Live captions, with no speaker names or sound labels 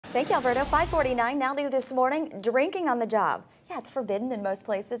Thank you, Alberto. 5:49 now to this morning. Drinking on the job. Yeah, it's forbidden in most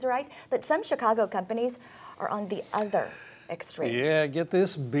places, right? But some Chicago companies are on the other extreme. Yeah, get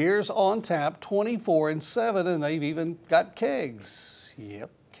this. Beers on tap 24/7, and they've even got kegs. Yep,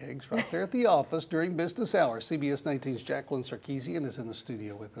 kegs right there at the office during business hours. CBS 19's Jacqueline Sarkeesian is in the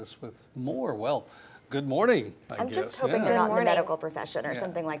studio with us with more. Well, good morning, I guess. Just hoping you're not in the medical profession or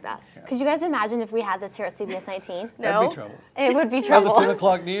something like that. Yeah. Could you guys imagine if we had this here at CBS 19? No. That'd be trouble. It would be trouble. The 10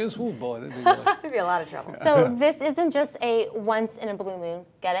 o'clock news? Oh boy, that'd be really... It'd be a lot of trouble. So this isn't just a once in a blue moon,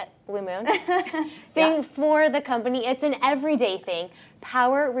 get it? Blue moon? thing for the company. It's an everyday thing.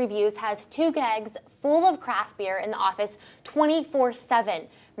 Power Reviews has 2 kegs full of craft beer in the office 24/7.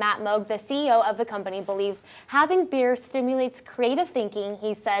 Matt Moog, the CEO of the company, believes having beer stimulates creative thinking.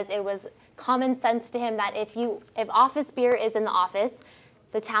 He says it was common sense to him that if office beer is in the office,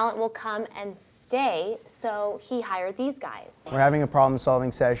 the talent will come and stay, so he hired these guys. We're having a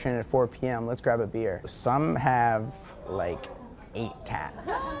problem-solving session at 4 p.m. Let's grab a beer. Some have like 8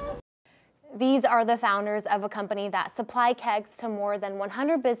 taps. These are the founders of a company that supply kegs to more than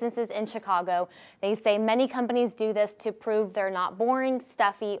 100 businesses in Chicago. They say many companies do this to prove they're not boring,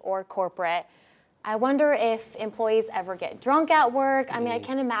 stuffy, or corporate. I wonder if employees ever get drunk at work. I mean, I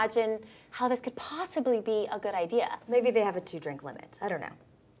can't imagine how this could possibly be a good idea. Maybe they have a 2-drink limit. I don't know.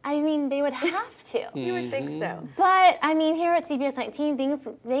 I mean, they would have to. You would think so. But, I mean, here at CBS 19,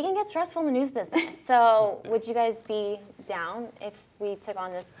 they can get stressful in the news business. So, would you guys be down if we took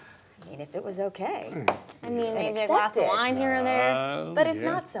on this? I mean, if it was okay. I mean, maybe a glass of wine here and there. But it's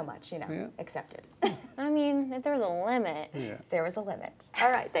not so much, accepted. I mean, if there was a limit. Yeah. There was a limit. All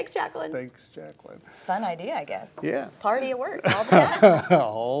right, thanks, Jacqueline. Thanks, Jacqueline. Fun idea, I guess. Yeah. Party at work all the time.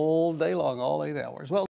 All day long, all 8 hours. Well.